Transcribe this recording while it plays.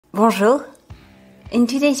Bonjour! In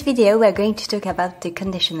today's video we're going to talk about the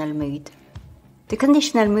conditional mood. The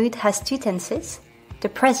conditional mood has two tenses, the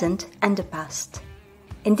present and the past.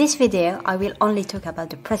 In this video I will only talk about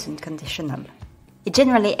the present conditional. It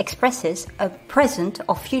generally expresses a present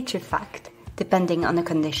or future fact, depending on a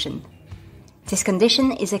condition. This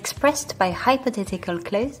condition is expressed by a hypothetical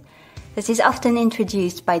clause that is often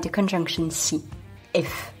introduced by the conjunction si,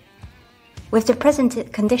 if. With the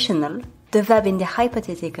present conditional, the verb in the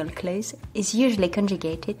hypothetical clause is usually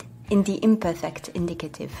conjugated in the imperfect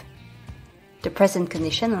indicative. The present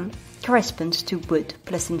conditional corresponds to would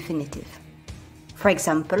plus infinitive. For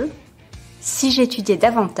example, si j'étudiais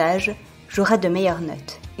davantage, j'aurais de meilleures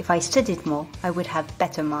notes. If I studied more, I would have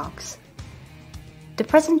better marks. The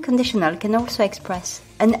present conditional can also express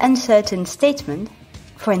an uncertain statement.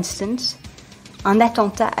 For instance, un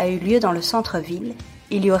attentat a eu lieu dans le centre-ville,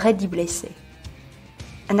 il y aurait 10 blessés.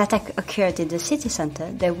 An attack occurred in the city center,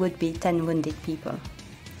 there would be 10 wounded people.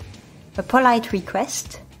 A polite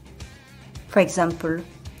request, for example,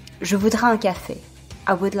 je voudrais un café,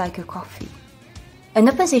 I would like a coffee. An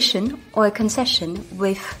opposition or a concession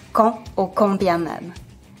with quand or quand bien même.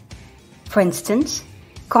 For instance,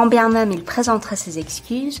 quand bien même il présenterait ses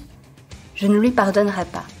excuses, je ne lui pardonnerai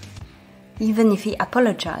pas. Even if he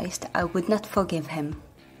apologized, I would not forgive him.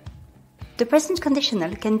 The present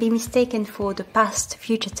conditional can be mistaken for the past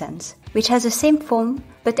future tense, which has the same form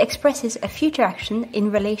but expresses a future action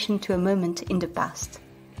in relation to a moment in the past.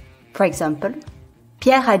 For example,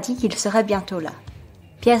 Pierre a dit qu'il serait bientôt là.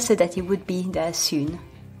 Pierre said that he would be there soon.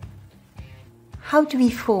 How do we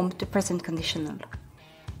form the present conditional?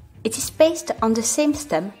 It is based on the same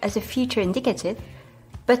stem as the future indicative,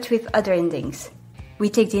 but with other endings. We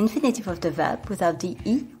take the infinitive of the verb without the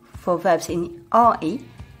e for verbs in re,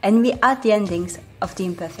 and we add the endings of the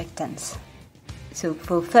imperfect tense. So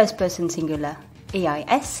for first person singular,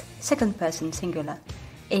 AIS, second person singular,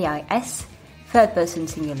 AIS, third person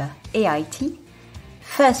singular, AIT,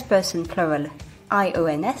 first person plural,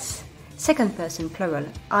 IONS, second person plural,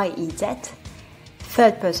 IEZ,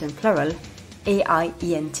 third person plural,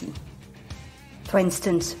 AIENT. For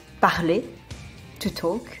instance, parler, to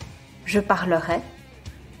talk, je parlerai,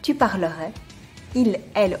 tu parlerais, il,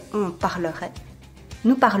 elle, on parlerait,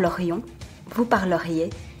 nous parlerions, vous parleriez,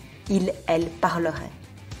 il, elle parlerait.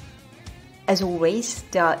 As always,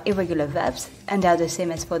 there are irregular verbs and they are the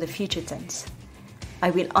same as for the future tense. I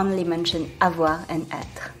will only mention avoir and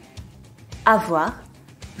être. Avoir,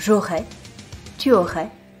 j'aurais, tu aurais,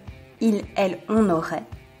 il, elle, on aurait,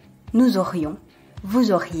 nous aurions,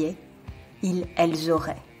 vous auriez, ils, elles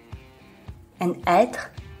auraient. And être,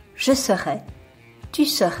 je serais, tu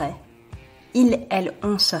serais, il, elle,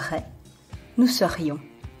 on serait, nous serions,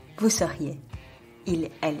 vous seriez, il,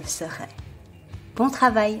 elle serait. Bon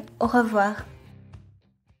travail, au revoir.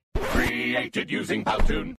 Created using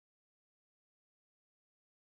Powtoon.